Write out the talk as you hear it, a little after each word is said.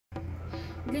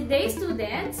Good day,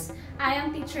 students! I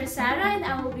am Teacher Sarah and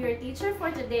I will be your teacher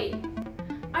for today.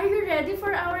 Are you ready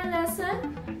for our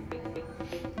lesson?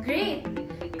 Great!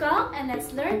 Come and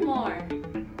let's learn more!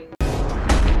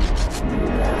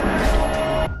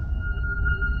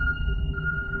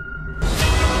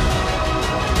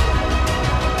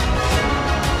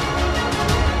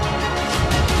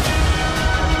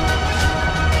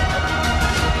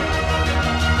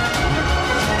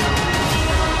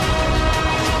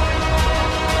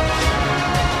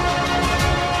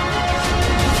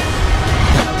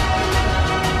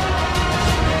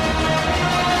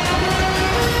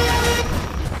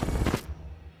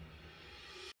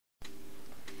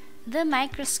 The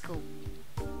microscope.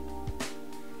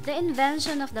 The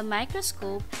invention of the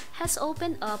microscope has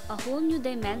opened up a whole new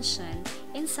dimension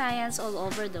in science all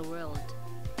over the world.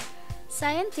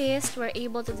 Scientists were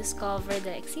able to discover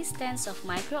the existence of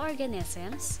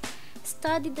microorganisms,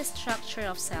 study the structure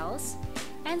of cells,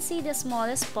 and see the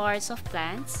smallest parts of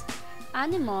plants,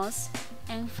 animals,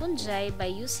 and fungi by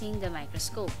using the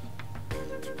microscope.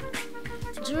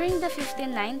 During the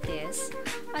 1590s,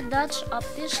 a Dutch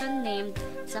optician named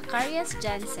Zacharias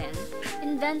Janssen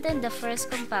invented the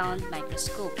first compound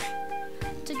microscope.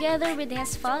 Together with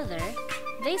his father,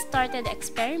 they started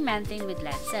experimenting with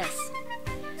lenses.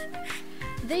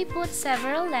 They put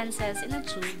several lenses in a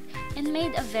tube and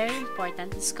made a very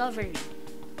important discovery.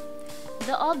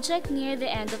 The object near the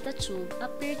end of the tube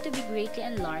appeared to be greatly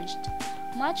enlarged,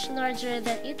 much larger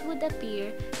than it would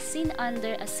appear seen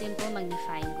under a simple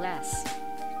magnifying glass.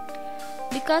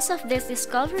 Because of this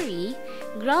discovery,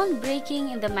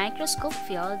 groundbreaking in the microscope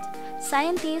field,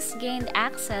 scientists gained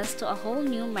access to a whole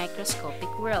new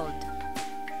microscopic world.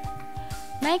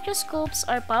 Microscopes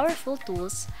are powerful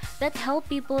tools that help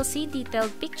people see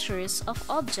detailed pictures of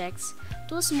objects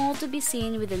too small to be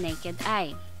seen with the naked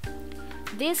eye.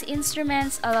 These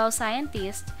instruments allow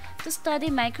scientists to study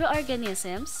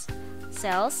microorganisms,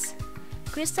 cells,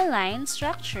 crystalline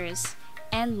structures,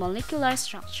 and molecular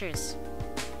structures.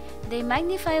 They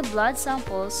magnify blood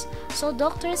samples so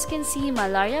doctors can see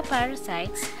malaria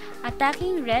parasites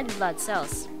attacking red blood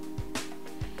cells.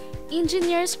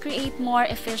 Engineers create more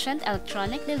efficient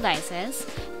electronic devices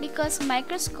because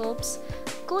microscopes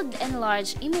could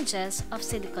enlarge images of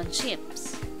silicon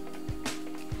chips.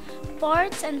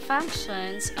 Parts and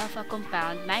functions of a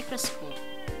compound microscope.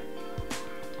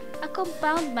 A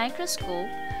compound microscope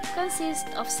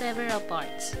consists of several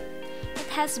parts. It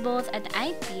has both an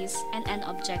eyepiece and an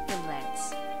objective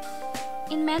lens.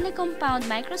 In many compound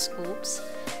microscopes,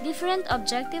 different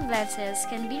objective lenses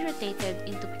can be rotated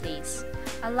into place,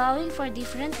 allowing for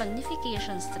different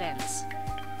magnification strengths.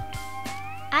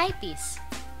 Eyepiece.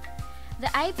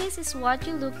 The eyepiece is what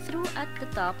you look through at the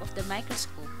top of the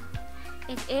microscope.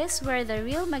 It is where the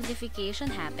real magnification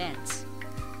happens.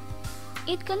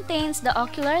 It contains the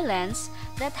ocular lens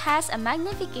that has a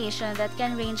magnification that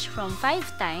can range from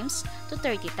 5 times to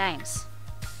 30 times.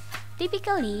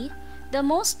 Typically, the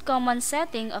most common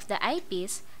setting of the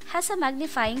eyepiece has a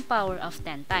magnifying power of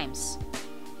 10 times.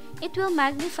 It will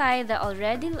magnify the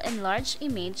already enlarged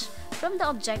image from the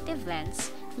objective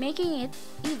lens, making it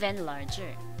even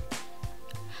larger.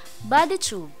 Body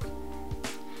tube.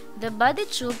 The body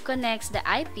tube connects the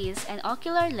eyepiece and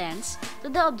ocular lens to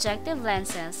the objective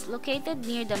lenses located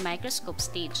near the microscope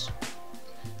stage.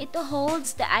 It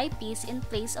holds the eyepiece in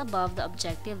place above the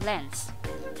objective lens.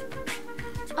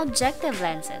 Objective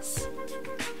lenses.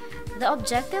 The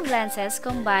objective lenses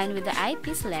combine with the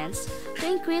eyepiece lens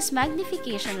to increase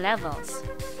magnification levels.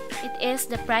 It is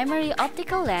the primary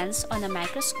optical lens on a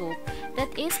microscope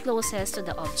that is closest to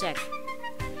the object.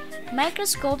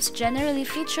 Microscopes generally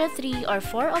feature 3 or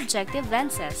 4 objective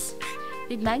lenses,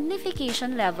 with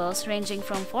magnification levels ranging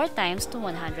from 4 times to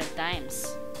 100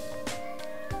 times.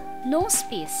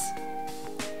 Nosepiece.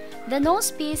 The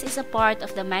nosepiece is a part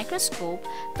of the microscope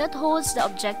that holds the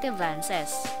objective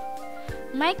lenses.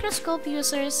 Microscope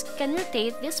users can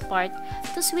rotate this part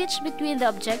to switch between the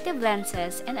objective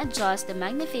lenses and adjust the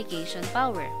magnification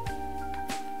power.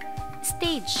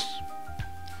 Stage.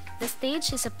 The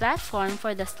stage is a platform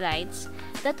for the slides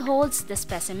that holds the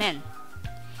specimen.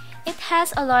 It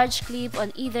has a large clip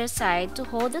on either side to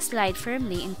hold the slide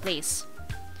firmly in place.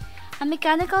 A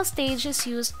mechanical stage is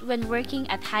used when working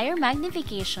at higher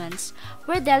magnifications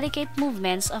where delicate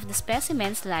movements of the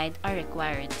specimen slide are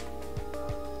required.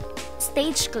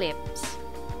 Stage clips.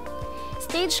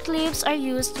 Stage clips are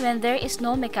used when there is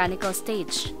no mechanical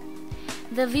stage.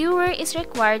 The viewer is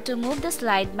required to move the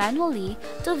slide manually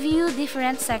to view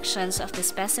different sections of the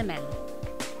specimen.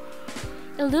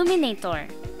 Illuminator.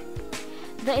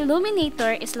 The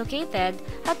illuminator is located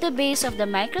at the base of the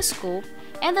microscope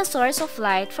and the source of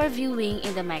light for viewing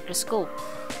in the microscope.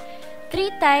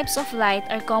 Three types of light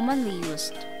are commonly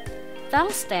used: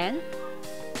 tungsten,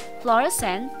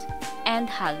 fluorescent, and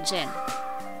halogen.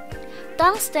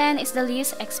 Tungsten is the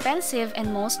least expensive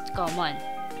and most common.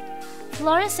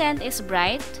 Fluorescent is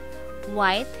bright,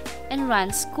 white, and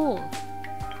runs cool.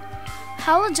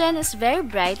 Halogen is very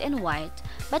bright and white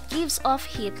but gives off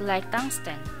heat like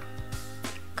tungsten.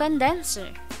 Condenser.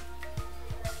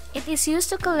 It is used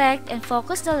to collect and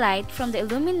focus the light from the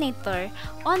illuminator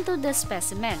onto the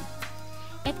specimen.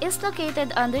 It is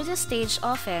located under the stage,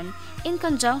 often in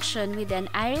conjunction with an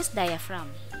iris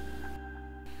diaphragm.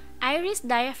 Iris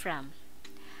diaphragm.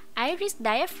 Iris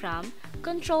diaphragm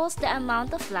controls the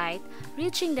amount of light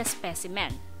reaching the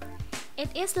specimen.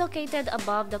 It is located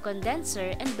above the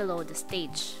condenser and below the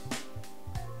stage.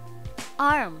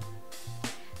 Arm.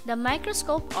 The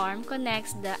microscope arm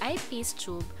connects the eyepiece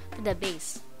tube to the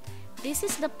base. This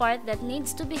is the part that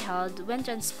needs to be held when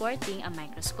transporting a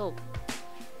microscope.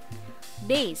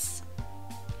 Base.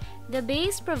 The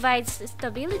base provides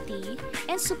stability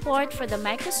and support for the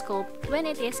microscope when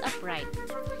it is upright.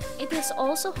 It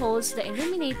also holds the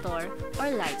illuminator or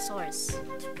light source.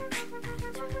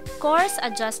 Coarse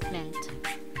adjustment.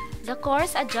 The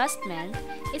coarse adjustment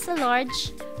is a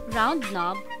large, round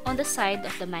knob on the side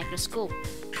of the microscope.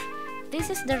 This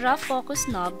is the rough focus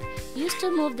knob used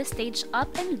to move the stage up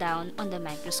and down on the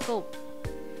microscope.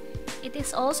 It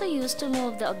is also used to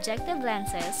move the objective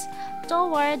lenses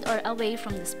toward or away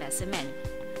from the specimen.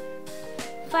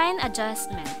 Fine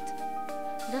adjustment.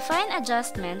 The fine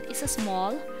adjustment is a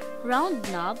small, round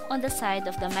knob on the side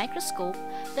of the microscope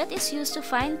that is used to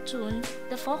fine-tune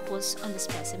the focus on the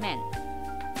specimen.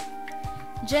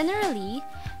 Generally,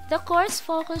 the coarse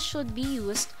focus should be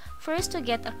used first to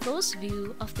get a close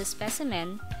view of the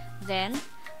specimen, then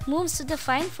moves to the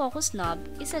fine focus knob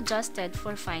is adjusted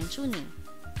for fine-tuning.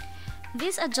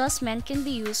 This adjustment can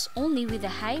be used only with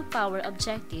a high-power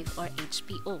objective or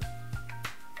HPO.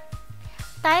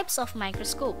 Types of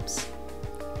microscopes.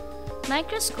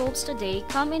 Microscopes today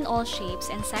come in all shapes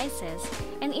and sizes,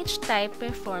 and each type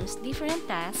performs different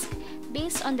tasks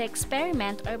based on the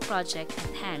experiment or project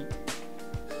at hand.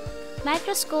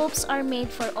 Microscopes are made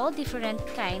for all different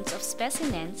kinds of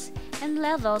specimens and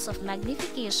levels of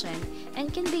magnification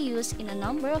and can be used in a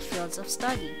number of fields of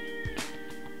study.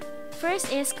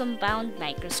 First is compound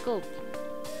microscope.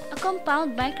 A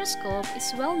compound microscope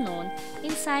is well known in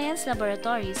science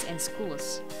laboratories and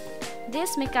schools.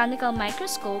 This mechanical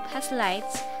microscope has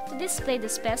lights to display the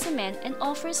specimen and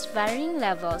offers varying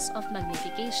levels of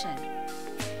magnification.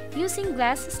 Using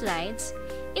glass slides,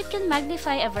 it can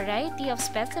magnify a variety of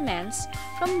specimens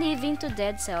from living to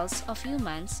dead cells of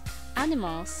humans,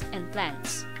 animals, and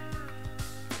plants.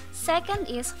 Second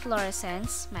is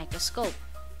fluorescence microscope.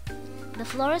 The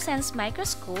fluorescence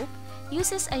microscope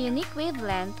uses a unique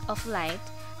wavelength of light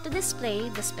to display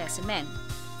the specimen.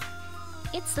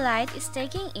 Its light is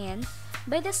taken in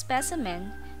by the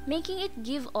specimen, making it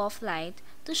give off light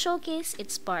to showcase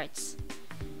its parts.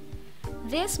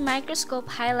 This microscope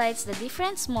highlights the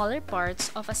different smaller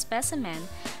parts of a specimen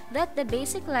that the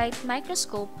basic light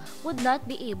microscope would not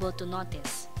be able to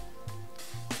notice.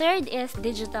 Third is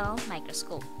digital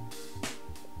microscope.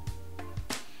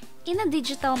 In a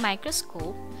digital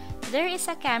microscope, there is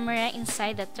a camera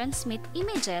inside that transmits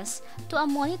images to a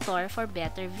monitor for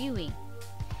better viewing.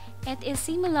 It is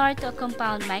similar to a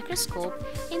compound microscope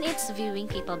in its viewing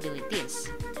capabilities.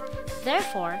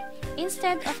 Therefore,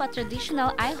 instead of a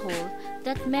traditional eye hole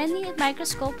that many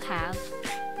microscopes have,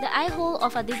 the eye hole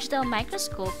of a digital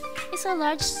microscope is a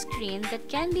large screen that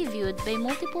can be viewed by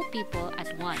multiple people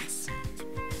at once.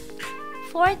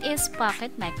 Fourth is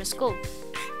pocket microscope.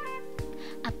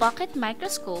 A pocket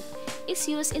microscope is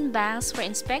used in banks for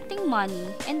inspecting money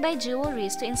and by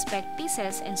jewelries to inspect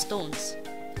pieces and stones.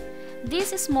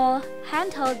 This small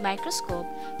handheld microscope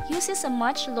uses a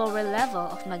much lower level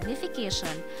of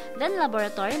magnification than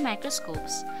laboratory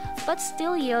microscopes, but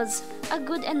still yields a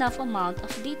good enough amount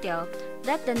of detail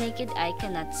that the naked eye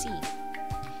cannot see.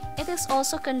 It is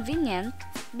also convenient,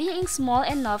 being small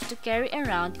enough to carry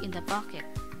around in the pocket.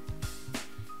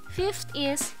 Fifth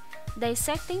is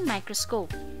dissecting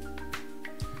microscope.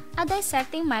 A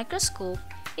dissecting microscope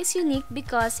is unique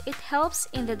because it helps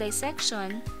in the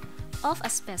dissection of a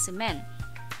specimen.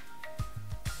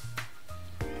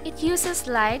 It uses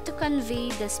light to convey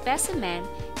the specimen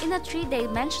in a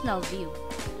three-dimensional view.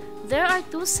 There are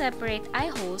two separate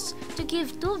eye holes to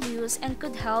give two views and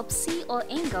could help see all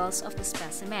angles of the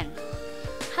specimen.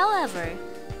 However,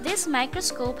 this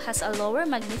microscope has a lower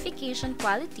magnification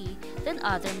quality than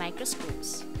other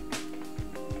microscopes.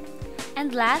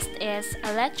 And last is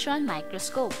electron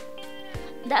microscope.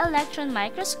 The electron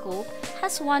microscope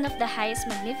has one of the highest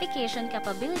magnification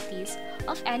capabilities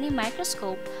of any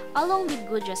microscope along with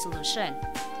good resolution.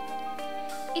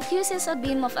 It uses a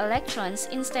beam of electrons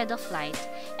instead of light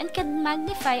and can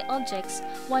magnify objects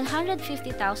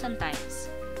 150,000 times.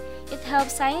 It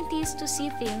helps scientists to see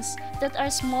things that are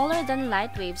smaller than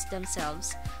light waves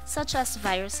themselves, such as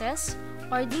viruses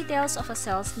or details of a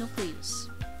cell's nucleus.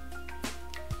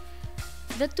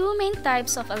 The two main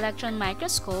types of electron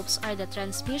microscopes are the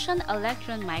transmission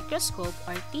electron microscope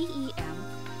or TEM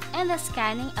and the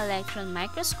scanning electron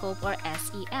microscope or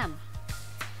SEM.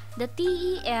 The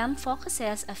TEM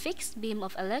focuses a fixed beam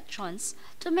of electrons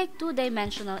to make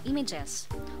two-dimensional images,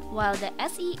 while the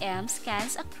SEM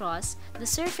scans across the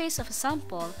surface of a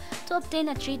sample to obtain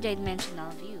a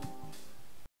three-dimensional view.